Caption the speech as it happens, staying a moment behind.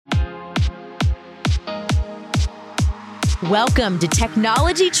Welcome to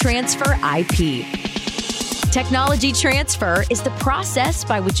Technology Transfer IP. Technology transfer is the process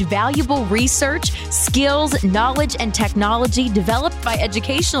by which valuable research, skills, knowledge, and technology developed by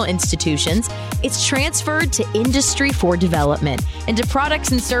educational institutions is transferred to industry for development into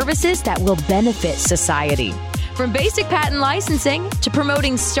products and services that will benefit society. From basic patent licensing to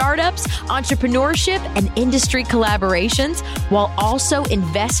promoting startups, entrepreneurship, and industry collaborations, while also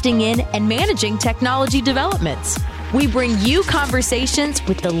investing in and managing technology developments. We bring you conversations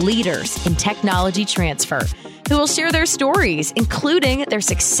with the leaders in technology transfer who will share their stories, including their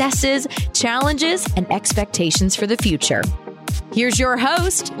successes, challenges, and expectations for the future. Here's your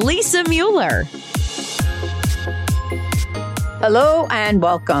host, Lisa Mueller. Hello and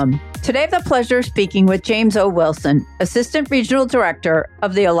welcome. Today I have the pleasure of speaking with James O. Wilson, Assistant Regional Director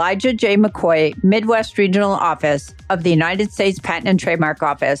of the Elijah J. McCoy Midwest Regional Office of the United States Patent and Trademark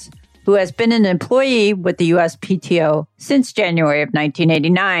Office, who has been an employee with the USPTO since January of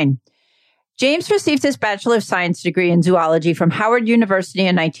 1989. James received his Bachelor of Science degree in zoology from Howard University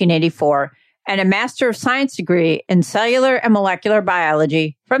in 1984 and a Master of Science degree in cellular and molecular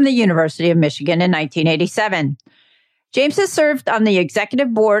biology from the University of Michigan in 1987. James has served on the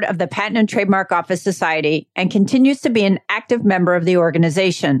executive board of the Patent and Trademark Office Society and continues to be an active member of the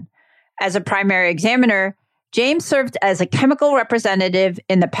organization. As a primary examiner, James served as a chemical representative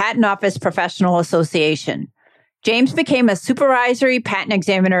in the Patent Office Professional Association. James became a supervisory patent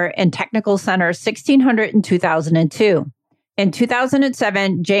examiner in Technical Center 1600 in 2002. In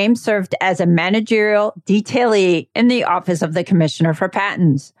 2007, James served as a managerial detailee in the Office of the Commissioner for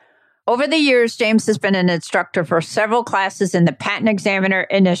Patents. Over the years, James has been an instructor for several classes in the Patent Examiner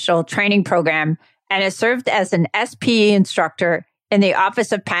Initial Training Program and has served as an SPE instructor in the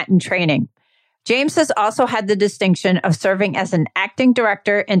Office of Patent Training. James has also had the distinction of serving as an acting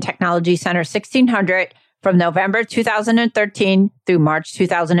director in Technology Center 1600 from November 2013 through March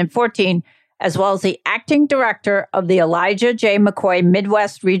 2014, as well as the acting director of the Elijah J. McCoy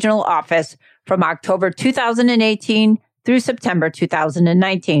Midwest Regional Office from October 2018 through September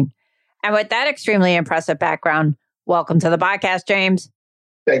 2019. And with that extremely impressive background, welcome to the podcast, James.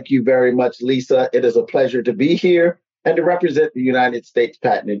 Thank you very much, Lisa. It is a pleasure to be here and to represent the United States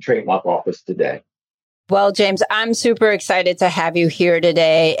Patent and Trademark Office today. Well, James, I'm super excited to have you here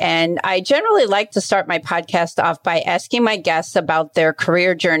today. And I generally like to start my podcast off by asking my guests about their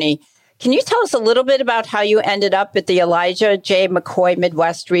career journey. Can you tell us a little bit about how you ended up at the Elijah J. McCoy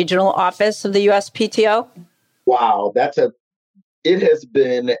Midwest Regional Office of the USPTO? Wow, it has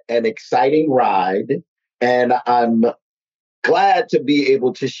been an exciting ride. And I'm glad to be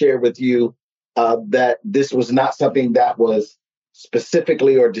able to share with you that this was not something that was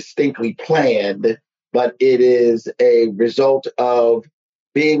specifically or distinctly planned, but it is a result of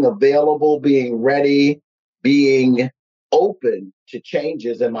being available, being ready, being open to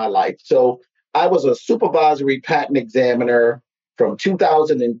changes in my life. So I was a supervisory patent examiner from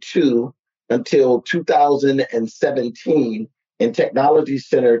 2002 until 2017 in Technology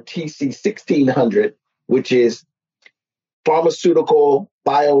Center TC 1600, which is pharmaceutical,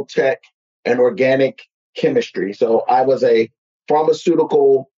 biotech, and organic chemistry. So I was a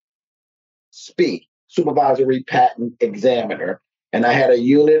pharmaceutical SPE, supervisory patent examiner, and I had a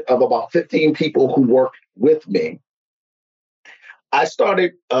unit of about 15 people who worked with me. I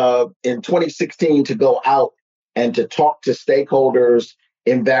started in 2016 to go out and to talk to stakeholders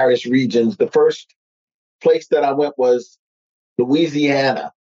in various regions. The first place that I went was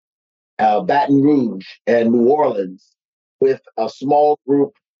Louisiana, Baton Rouge, and New Orleans, with a small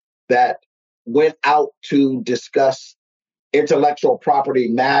group that went out to discuss intellectual property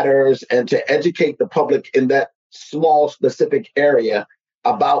matters and to educate the public in that small specific area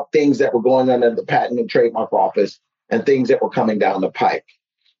about things that were going on in the Patent and Trademark Office and things that were coming down the pike.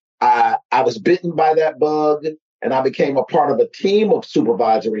 I was bitten by that bug, and I became a part of a team of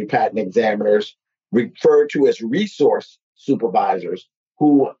supervisory patent examiners referred to as resource supervisors,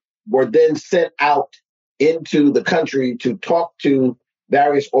 who were then sent out into the country to talk to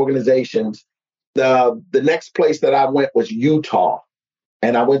various organizations. The next place that I went was Utah,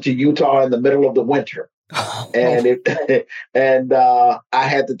 and I went to Utah in the middle of the winter, and I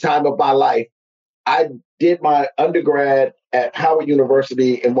had the time of my life. I did my undergrad at Howard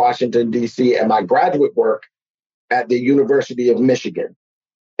University in Washington, D.C., and my graduate work at the University of Michigan.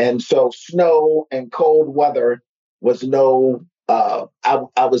 And so snow and cold weather was I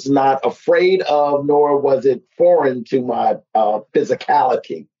was not afraid of, nor was it foreign to my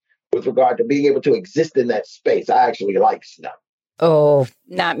physicality with regard to being able to exist in that space. I actually like snow. Oh,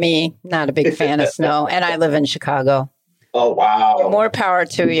 not me. Not a big fan of snow. And I live in Chicago. Oh, wow. More power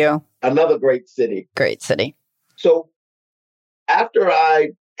to you. Another great city. Great city. So after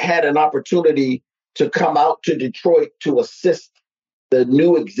I had an opportunity to come out to Detroit to assist the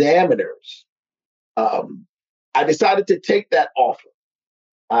new examiners, I decided to take that offer.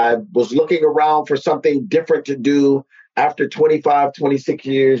 I was looking around for something different to do. After 25, 26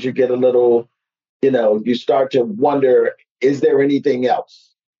 years, you get a little, you start to wonder, is there anything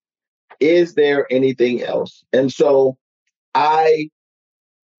else? Is there anything else? And so I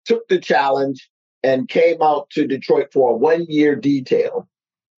took the challenge and came out to Detroit for a 1-year detail.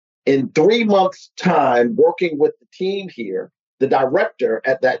 In 3 months' time, working with the team here, the director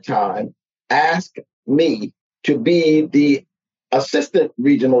at that time asked me to be the assistant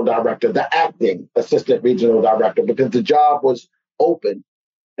regional director, the acting assistant regional director, because the job was open.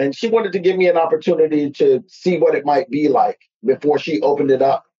 And she wanted to give me an opportunity to see what it might be like before she opened it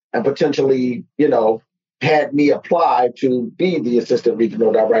up and potentially, had me apply to be the assistant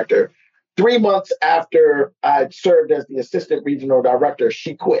regional director. 3 months after I'd served as the assistant regional director,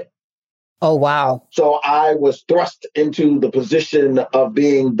 she quit. Oh, wow. So I was thrust into the position of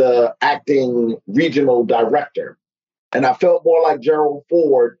being the acting regional director. And I felt more like Gerald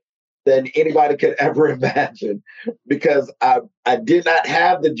Ford than anybody could ever imagine, because I did not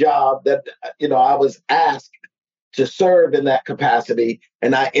have the job that, I was asked to serve in that capacity.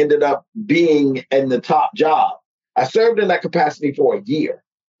 And I ended up being in the top job. I served in that capacity for a year.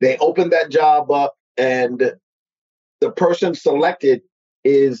 They opened that job up, and the person selected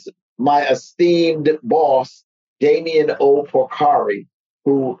is my esteemed boss, Damien O. Porcari,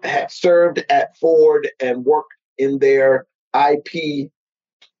 who had served at Ford and worked in their IP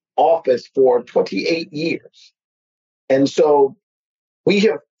office for 28 years. And so we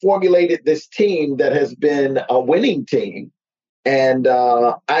have formulated this team that has been a winning team. And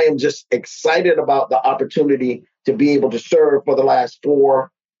I am just excited about the opportunity to be able to serve for the last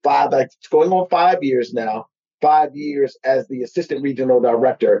 4, 5, it's going on 5 years now, 5 years as the assistant regional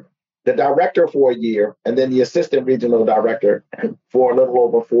director, the director for a year, and then the assistant regional director for a little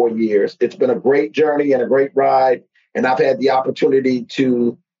over 4 years. It's been a great journey and a great ride. And I've had the opportunity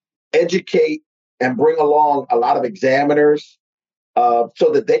to educate and bring along a lot of examiners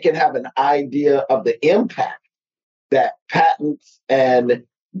so that they can have an idea of the impact that patents and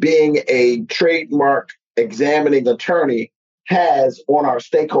being a trademark examining attorney has on our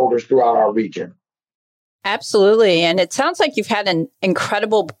stakeholders throughout our region. Absolutely. And it sounds like you've had an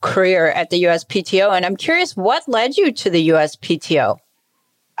incredible career at the USPTO. And I'm curious, what led you to the USPTO?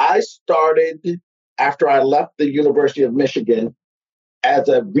 I started after I left the University of Michigan as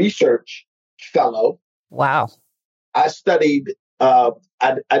a research fellow. Wow. I studied, I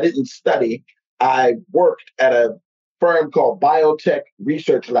didn't study, I worked at a firm called Biotech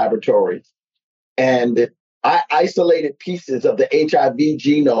Research Laboratories. And I isolated pieces of the HIV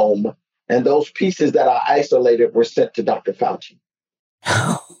genome, and those pieces that I isolated were sent to Dr. Fauci.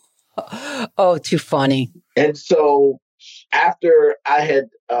 Oh, too funny. And so after I had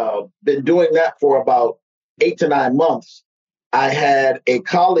been doing that for about 8 to 9 months, I had a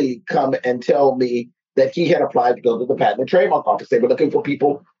colleague come and tell me that he had applied to go to the Patent and Trademark Office. They were looking for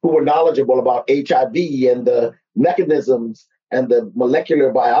people who were knowledgeable about HIV and the mechanisms and the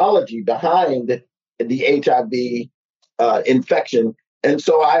molecular biology behind the HIV infection. And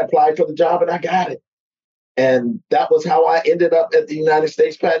so I applied for the job and I got it. And that was how I ended up at the United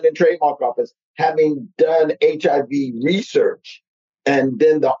States Patent and Trademark Office, having done HIV research, and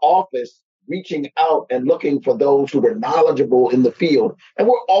then the office reaching out and looking for those who were knowledgeable in the field. And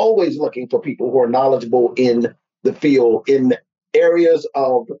we're always looking for people who are knowledgeable in the field in areas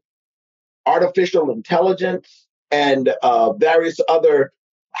of artificial intelligence and various other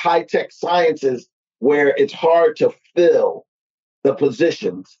high-tech sciences where it's hard to fill the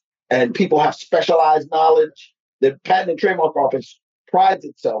positions and people have specialized knowledge. The Patent and Trademark Office prides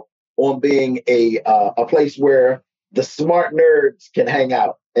itself on being a place where the smart nerds can hang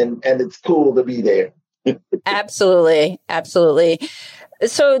out, and it's cool to be there. Absolutely. Absolutely.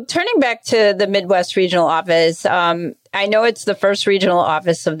 So turning back to the Midwest Regional Office, I know it's the first regional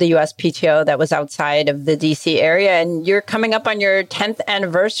office of the USPTO that was outside of the DC area, and you're coming up on your 10th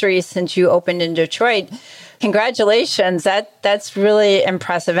anniversary since you opened in Detroit. Congratulations. That's really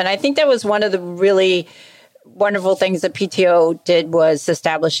impressive. And I think that was one of the really wonderful things that PTO did was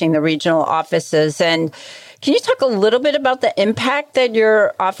establishing the regional offices. And can you talk a little bit about the impact that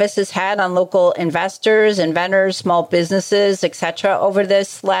your office has had on local investors, inventors, small businesses, et cetera, over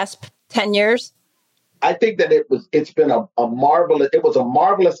this last 10 years? I think that it was a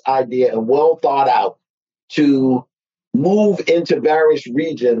marvelous idea and well thought out to move into various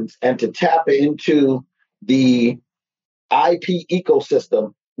regions and to tap into the IP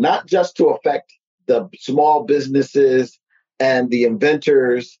ecosystem, not just to affect the small businesses and the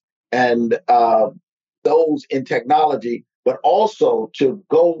inventors and those in technology, but also to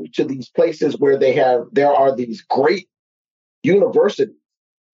go to these places where there are these great universities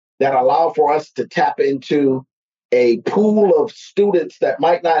that allow for us to tap into a pool of students that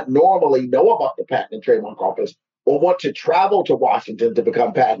might not normally know about the Patent and Trademark Office or want to travel to Washington to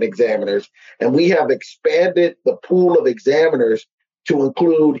become patent examiners. And we have expanded the pool of examiners to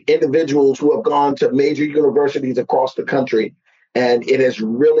include individuals who have gone to major universities across the country. And it has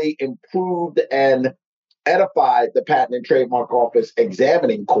really improved and edified the Patent and Trademark Office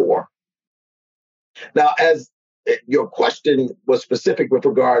examining corps. Now, as your question was specific with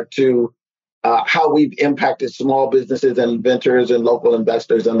regard to how we've impacted small businesses and inventors and local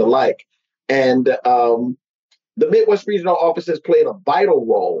investors and the like. And the Midwest Regional Office has played a vital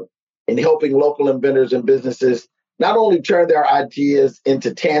role in helping local inventors and businesses not only turn their ideas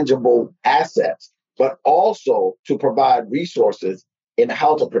into tangible assets, but also to provide resources in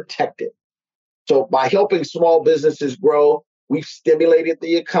how to protect it. So by helping small businesses grow, we've stimulated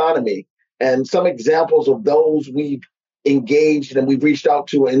the economy. And some examples of those we've engaged and we've reached out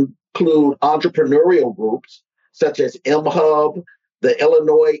to include entrepreneurial groups such as MHub, the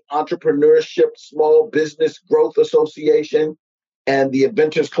Illinois Entrepreneurship Small Business Growth Association, and the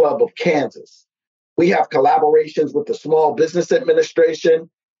Inventors Club of Kansas. We have collaborations with the Small Business Administration,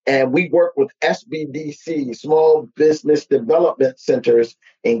 and we work with SBDC, Small Business Development Centers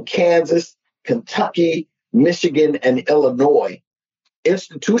in Kansas, Kentucky, Michigan, and Illinois.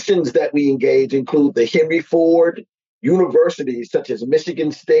 Institutions that we engage include the Henry Ford, universities such as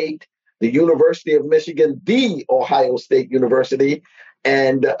Michigan State, the University of Michigan, the Ohio State University,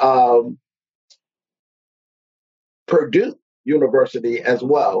 and Purdue University as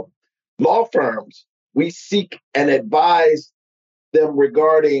well. Law firms, we seek and advise them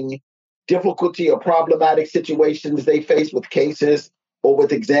regarding difficulty or problematic situations they face with cases or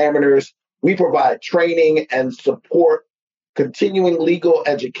with examiners. We provide training and support, continuing legal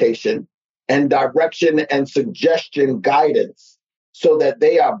education, and direction and suggestion guidance so that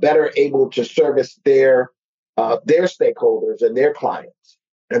they are better able to service their stakeholders and their clients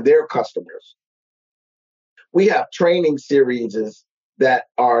and their customers. We have training series that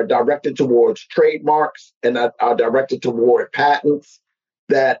are directed towards trademarks and that are directed toward patents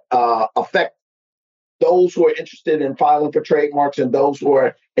that affect those who are interested in filing for trademarks and those who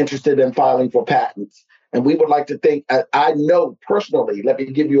are interested in filing for patents. And we would like to think, I know personally, let me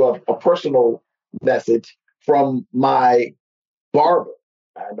give you a personal message from my barber.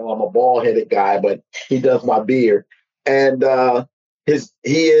 I know I'm a bald-headed guy, but he does my beard. And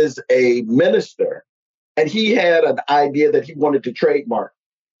he is a minister. And he had an idea that he wanted to trademark.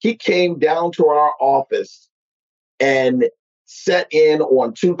 He came down to our office and set in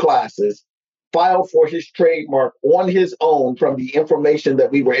on 2 classes, filed for his trademark on his own from the information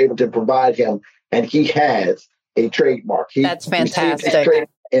that we were able to provide him. And he has a trademark. That's fantastic. His trademark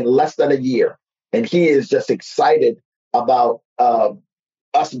in less than a year. And he is just excited about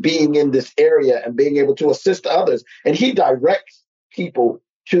us being in this area and being able to assist others. And he directs people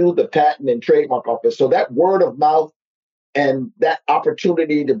to the Patent and Trademark Office. So that word of mouth and that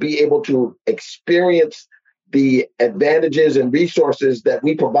opportunity to be able to experience the advantages and resources that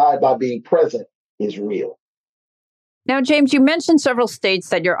we provide by being present is real. Now, James, you mentioned several states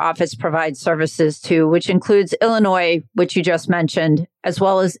that your office provides services to, which includes Illinois, which you just mentioned, as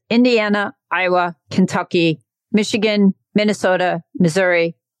well as Indiana, Iowa, Kentucky, Michigan, Minnesota,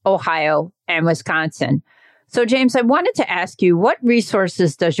 Missouri, Ohio, and Wisconsin. So, James, I wanted to ask you, what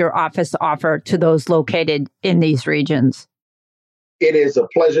resources does your office offer to those located in these regions? It is a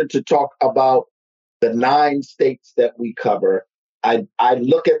pleasure to talk about the 9 states that we cover. I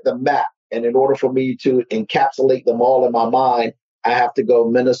look at the map, and in order for me to encapsulate them all in my mind, I have to go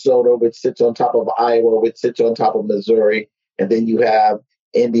Minnesota, which sits on top of Iowa, which sits on top of Missouri. And then you have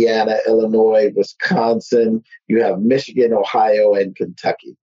Indiana, Illinois, Wisconsin. You have Michigan, Ohio, and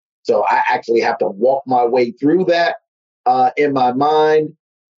Kentucky. So I actually have to walk my way through that in my mind.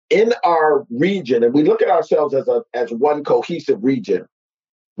 In our region, and we look at ourselves as one cohesive region,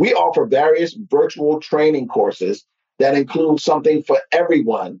 we offer various virtual training courses that include something for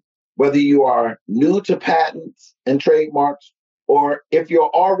everyone, whether you are new to patents and trademarks, or if you're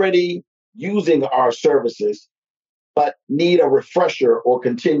already using our services, but need a refresher or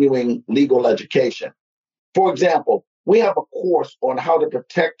continuing legal education. For example, we have a course on how to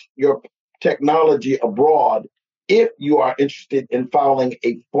protect your technology abroad if you are interested in filing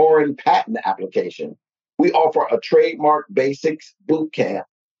a foreign patent application. We offer a Trademark Basics Bootcamp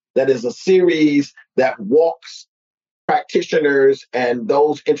that is a series that walks practitioners and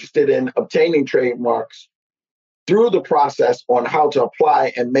those interested in obtaining trademarks through the process on how to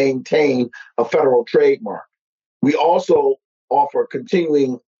apply and maintain a federal trademark. We also offer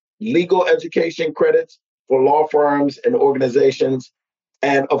continuing legal education credits for law firms and organizations.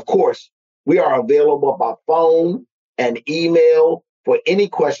 And of course, we are available by phone and email for any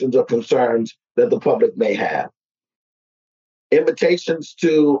questions or concerns that the public may have. Invitations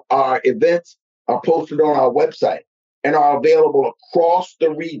to our events are posted on our website and are available across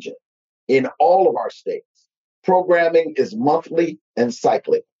the region in all of our states. Programming is monthly and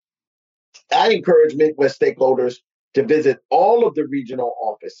cyclic. I encourage Midwest stakeholders to visit all of the regional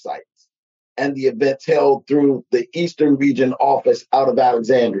office sites and the events held through the Eastern Region office out of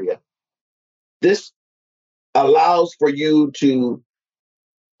Alexandria. This allows for you to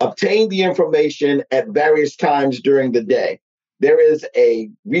obtain the information at various times during the day. There is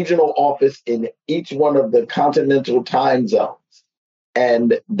a regional office in each one of the continental time zones.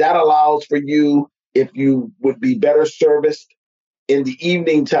 And that allows for you, if you would be better serviced in the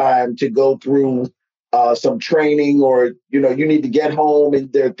evening time, to go through some training, or you need to get home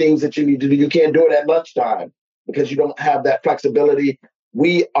and there are things that you need to do. You can't do it at lunchtime because you don't have that flexibility.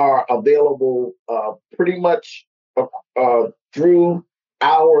 We are available pretty much through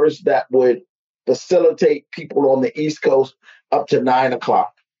hours that would facilitate people on the East Coast up to 9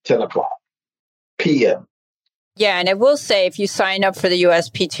 o'clock, 10 o'clock p.m. Yeah, and I will say, if you sign up for the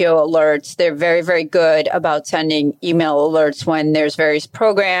USPTO alerts, they're very, very good about sending email alerts when there's various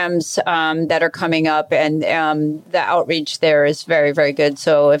programs that are coming up, and the outreach there is very, very good.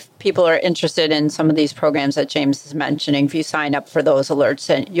 So if people are interested in some of these programs that James is mentioning, if you sign up for those alerts,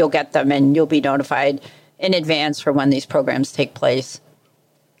 then you'll get them and you'll be notified in advance for when these programs take place.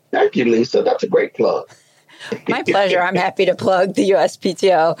 Thank you, Lisa. That's a great plug. My pleasure. I'm happy to plug the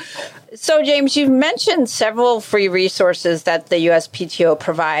USPTO. So, James, you've mentioned several free resources that the USPTO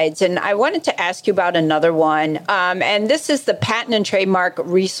provides, and I wanted to ask you about another one. And this is the Patent and Trademark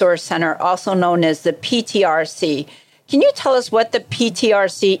Resource Center, also known as the PTRC. Can you tell us what the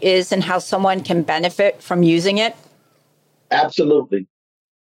PTRC is and how someone can benefit from using it? Absolutely.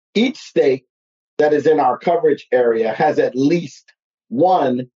 Each state that is in our coverage area has at least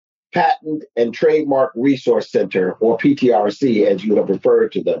one Patent and Trademark Resource Center, or PTRC, as you have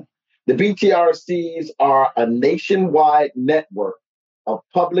referred to them. The PTRCs are a nationwide network of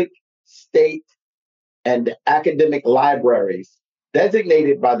public, state, and academic libraries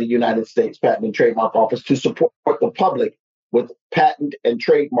designated by the United States Patent and Trademark Office to support the public with patent and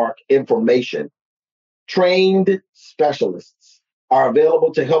trademark information. Trained specialists are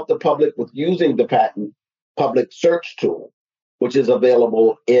available to help the public with using the patent public search tool, which is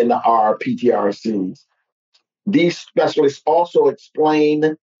available in our PTRCs. These specialists also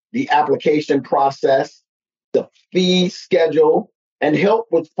explain the application process, the fee schedule, and help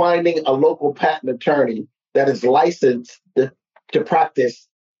with finding a local patent attorney that is licensed to practice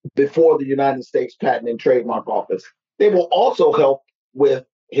before the United States Patent and Trademark Office. They will also help with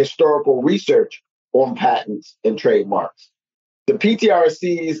historical research on patents and trademarks. The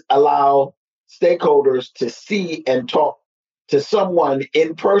PTRCs allow stakeholders to see and talk to someone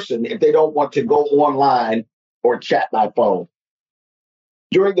in person if they don't want to go online or chat by phone.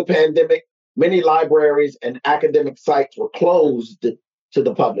 During the pandemic, many libraries and academic sites were closed to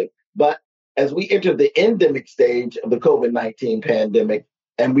the public. But as we enter the endemic stage of the COVID-19 pandemic,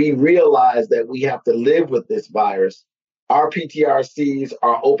 and we realize that we have to live with this virus, our PTRCs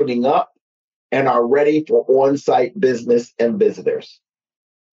are opening up and are ready for on-site business and visitors.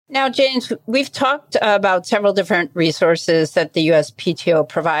 Now, James, we've talked about several different resources that the USPTO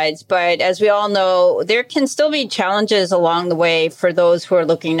provides, but as we all know, there can still be challenges along the way for those who are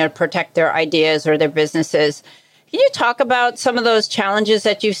looking to protect their ideas or their businesses. Can you talk about some of those challenges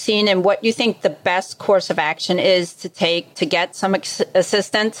that you've seen and what you think the best course of action is to take to get some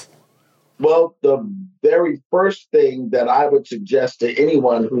assistance? Well, the very first thing that I would suggest to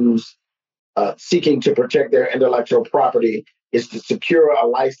anyone who's seeking to protect their intellectual property is to secure a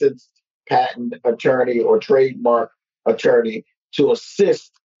licensed patent attorney or trademark attorney to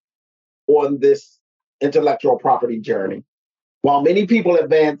assist on this intellectual property journey. While many people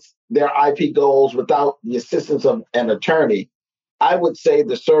advance their IP goals without the assistance of an attorney, I would say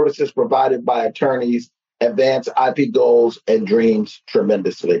the services provided by attorneys advance IP goals and dreams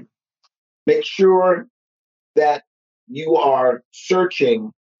tremendously. Make sure that you are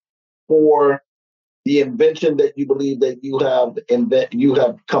searching for the invention that you believe that you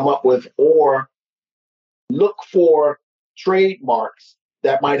have come up with, or look for trademarks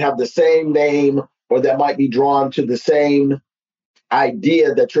that might have the same name or that might be drawn to the same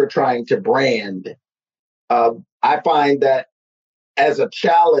idea that you're trying to brand. I find that as a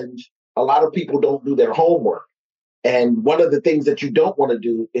challenge, a lot of people don't do their homework. And one of the things that you don't want to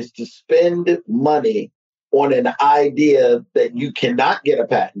do is to spend money on an idea that you cannot get a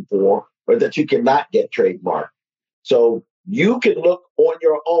patent for or that you cannot get trademarked. So you can look on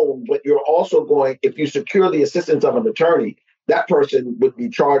your own, but you're also going, if you secure the assistance of an attorney, that person would be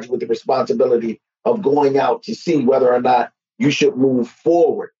charged with the responsibility of going out to see whether or not you should move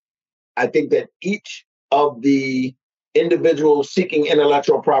forward. I think that each of the individuals seeking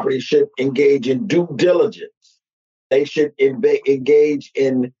intellectual property should engage in due diligence. They should engage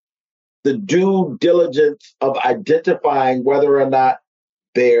in the due diligence of identifying whether or not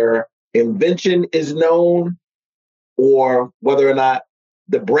their invention is known or whether or not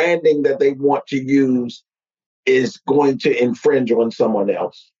the branding that they want to use is going to infringe on someone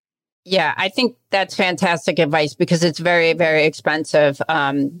else. Yeah, I think that's fantastic advice because it's very, very expensive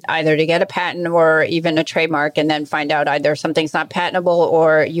either to get a patent or even a trademark and then find out either something's not patentable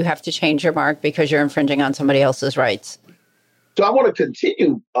or you have to change your mark because you're infringing on somebody else's rights. So I want to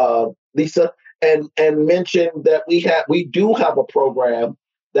continue, Lisa, and mention that we do have a program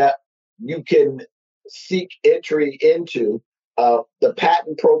that you can seek entry into, the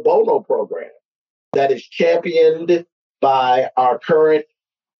Patent Pro Bono program that is championed by our current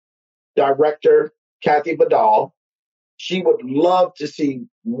director, Kathy Vidal. She would love to see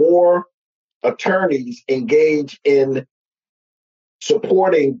more attorneys engage in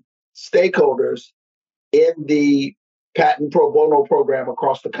supporting stakeholders in the Patent Pro Bono program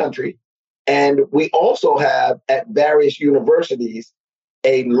across the country. And we also have at various universities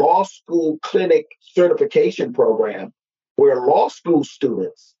a law school clinic certification program where law school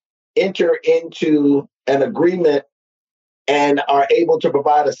students enter into an agreement and are able to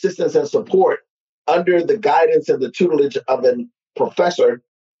provide assistance and support under the guidance and the tutelage of a professor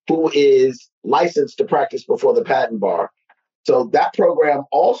who is licensed to practice before the patent bar. So that program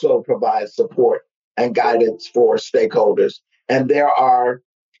also provides support and guidance for stakeholders. And there are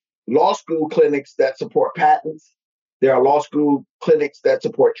law school clinics that support patents. There are law school clinics that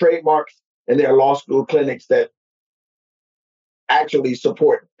support trademarks, and there are law school clinics that actually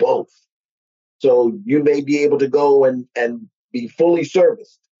support both. So you may be able to go and be fully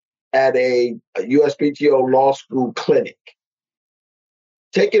serviced at a USPTO law school clinic.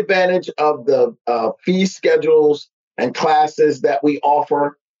 Take advantage of the fee schedules and classes that we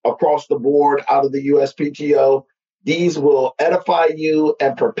offer across the board out of the USPTO. These will edify you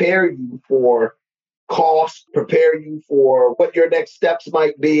and prepare you for costs, prepare you for what your next steps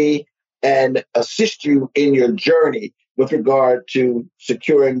might be, and assist you in your journey with regard to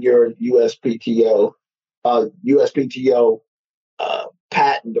securing your USPTO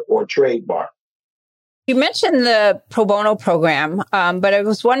patent or trademark. You mentioned the pro bono program, but I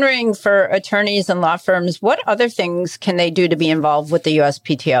was wondering for attorneys and law firms, what other things can they do to be involved with the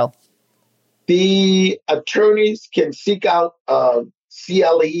USPTO? The attorneys can seek out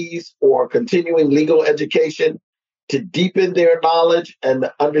CLEs or continuing legal education to deepen their knowledge and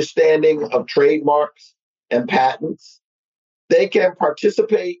understanding of trademarks and patents. They can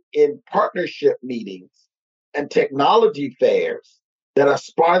participate in partnership meetings and technology fairs that are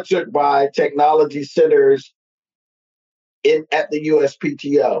sponsored by technology centers at the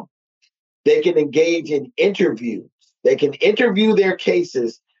USPTO. They can engage in interviews. They can interview their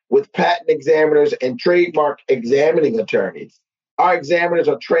cases with patent examiners and trademark examining attorneys. Our examiners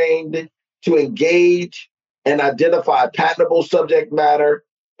are trained to engage and identify patentable subject matter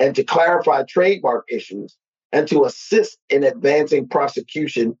and to clarify trademark issues and to assist in advancing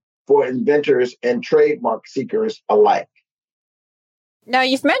prosecution for inventors and trademark seekers alike. Now,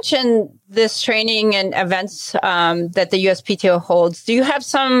 you've mentioned this training and events that the USPTO holds. Do you have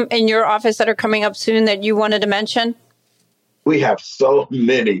some in your office that are coming up soon that you wanted to mention? We have so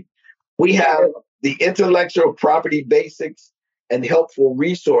many. We have the intellectual property basics and helpful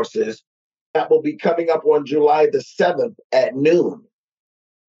resources that will be coming up on July the 7th at noon.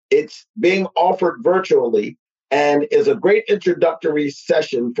 It's being offered virtually and is a great introductory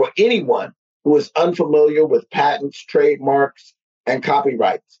session for anyone who is unfamiliar with patents, trademarks, and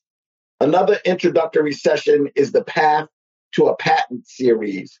copyrights. Another introductory session is the Path to a Patent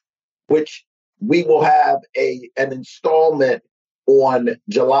series, which we will have an installment on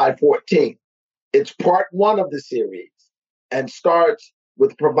July 14th. It's part one of the series and starts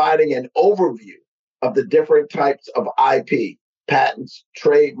with providing an overview of the different types of IP, patents,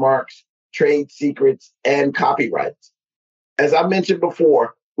 trademarks, trade secrets, and copyrights. As I mentioned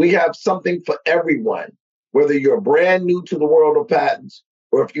before, we have something for everyone, whether you're brand new to the world of patents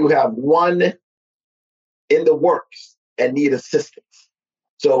or if you have one in the works and need assistance.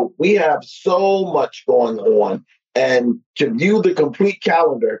 So we have so much going on. And to view the complete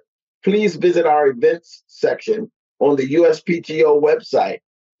calendar, please visit our events section on the USPTO website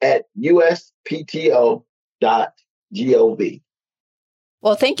at uspto.gov.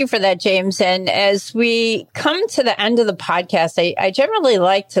 Well, thank you for that, James. And as we come to the end of the podcast, I generally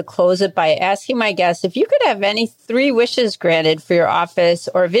like to close it by asking my guests, if you could have any 3 wishes granted for your office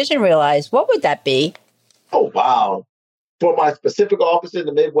or vision realized, what would that be? Oh, wow. For my specific office in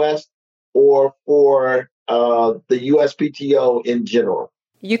the Midwest or for the USPTO in general?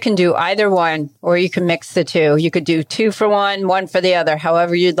 You can do either one, or you can mix the two. You could do 2 for one for the other,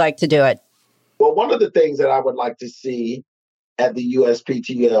 however you'd like to do it. Well, one of the things that I would like to see at the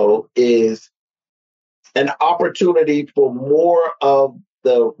USPTO is an opportunity for more of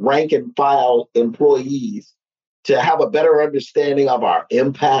the rank and file employees to have a better understanding of our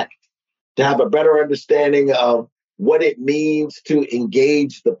impact, to have a better understanding of what it means to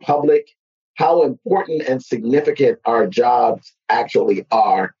engage the public, how important and significant our jobs actually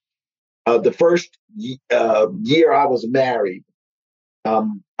are. The first year I was married,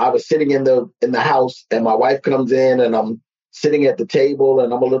 I was sitting in the house, and my wife comes in, and I'm sitting at the table,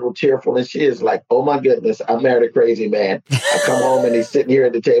 and I'm a little tearful, and she is like, "Oh my goodness, I married a crazy man." I come home, and he's sitting here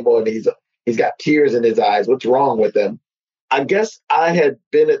at the table, and he's got tears in his eyes. What's wrong with him? I guess I had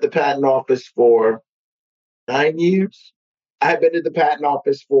been at the patent office for 9 years. I had been at the patent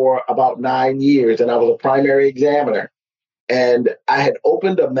office for about 9 years, and I was a primary examiner. And I had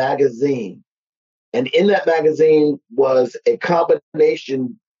opened a magazine. And in that magazine was a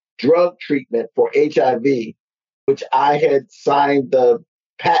combination drug treatment for HIV, which I had signed the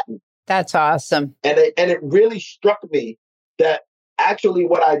patent. That's awesome. And it really struck me that actually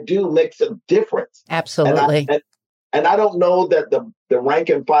what I do makes a difference. Absolutely. And I don't know that the rank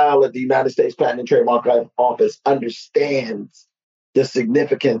and file at the United States Patent and Trademark Office understands the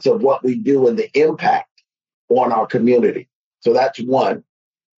significance of what we do and the impact on our community. So that's one.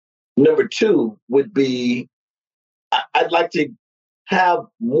 Number 2 would be, I'd like to have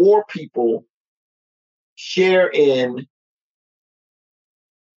more people share in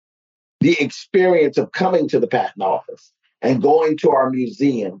the experience of coming to the patent office and going to our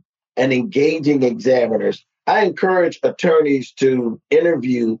museum and engaging examiners. I encourage attorneys to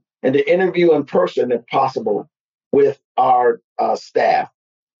interview in person if possible with our staff.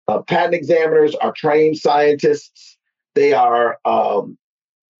 Patent examiners are trained scientists. They are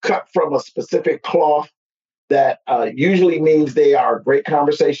cut from a specific cloth that usually means they are great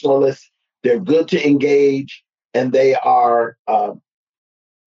conversationalists. They're good to engage, and they are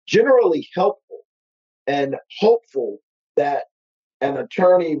generally helpful and hopeful that an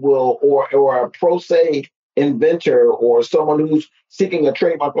attorney will, or a pro se inventor or someone who's seeking a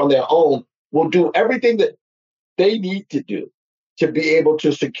trademark on their own will do everything that they need to do to be able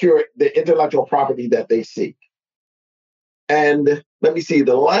to secure the intellectual property that they seek. And let me see,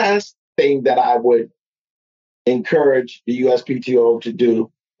 the last thing that I would encourage the USPTO to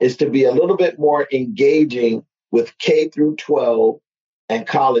do is to be a little bit more engaging with K through 12 and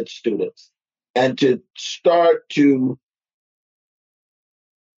college students, and to start to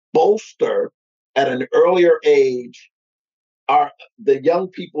bolster at an earlier age the young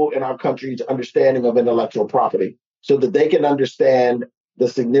people in our country's understanding of intellectual property, so that they can understand the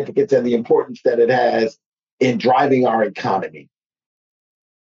significance and the importance that it has in driving our economy.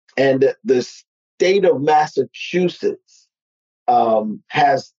 And the state of Massachusetts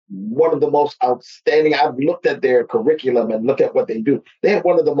has one of the most outstanding, I've looked at their curriculum and looked at what they do. They have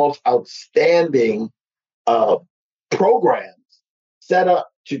one of the most outstanding programs set up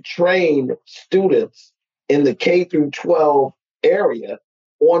to train students in the K through 12 area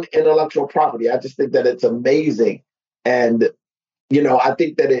on intellectual property. I just think that it's amazing. And, I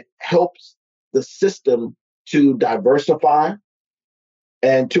think that it helps the system to diversify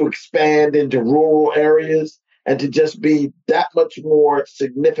and to expand into rural areas and to just be that much more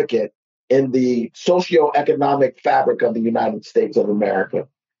significant in the socioeconomic fabric of the United States of America.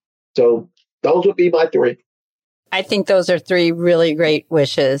 So those would be my 3. I think those are 3 really great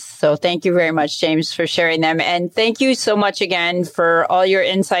wishes. So thank you very much, James, for sharing them. And thank you so much again for all your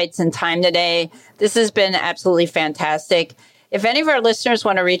insights and time today. This has been absolutely fantastic. If any of our listeners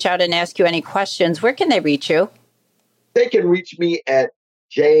want to reach out and ask you any questions, where can they reach you? They can reach me at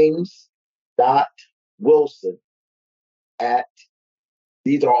james.wilson at,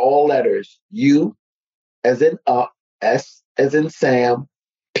 these are all letters, U as in up, S as in Sam,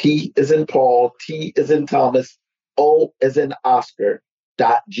 P as in Paul, T as in Thomas, O as in Oscar,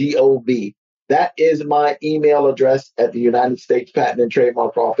 .gov. That is my email address at the United States Patent and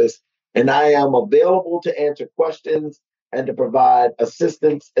Trademark Office. And I am available to answer questions and to provide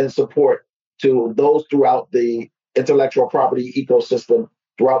assistance and support to those throughout the intellectual property ecosystem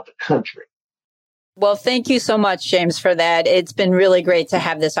throughout the country. Well, thank you so much, James, for that. It's been really great to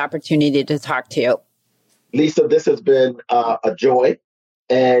have this opportunity to talk to you. Lisa, this has been a joy,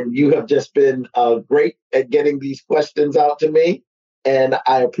 and you have just been great at getting these questions out to me. And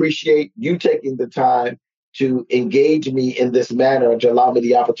I appreciate you taking the time to engage me in this manner and to allow me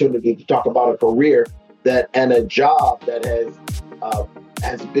the opportunity to talk about a career and a job that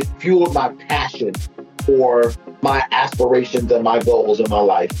has been fueled my passion for my aspirations and my goals in my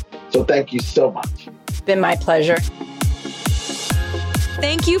life. So thank you so much. It's been my pleasure.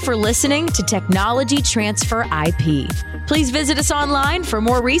 Thank you for listening to Technology Transfer IP. Please visit us online for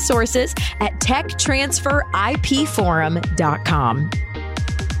more resources at techtransferipforum.com.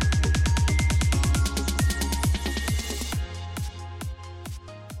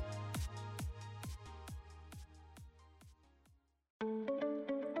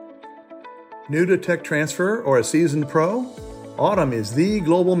 New to tech transfer or a seasoned pro? Autumn is the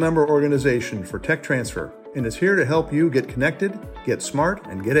global member organization for tech transfer and is here to help you get connected, get smart,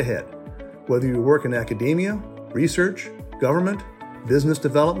 and get ahead. Whether you work in academia, research, government, business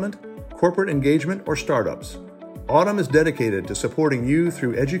development, corporate engagement, or startups, Autumn is dedicated to supporting you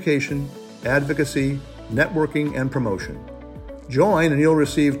through education, advocacy, networking, and promotion. Join and you'll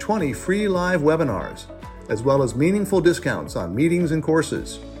receive 20 free live webinars, as well as meaningful discounts on meetings and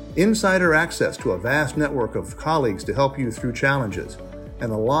courses, insider access to a vast network of colleagues to help you through challenges,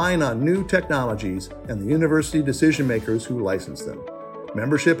 and align on new technologies and the university decision makers who license them.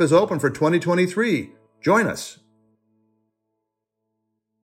 Membership is open for 2023. Join us.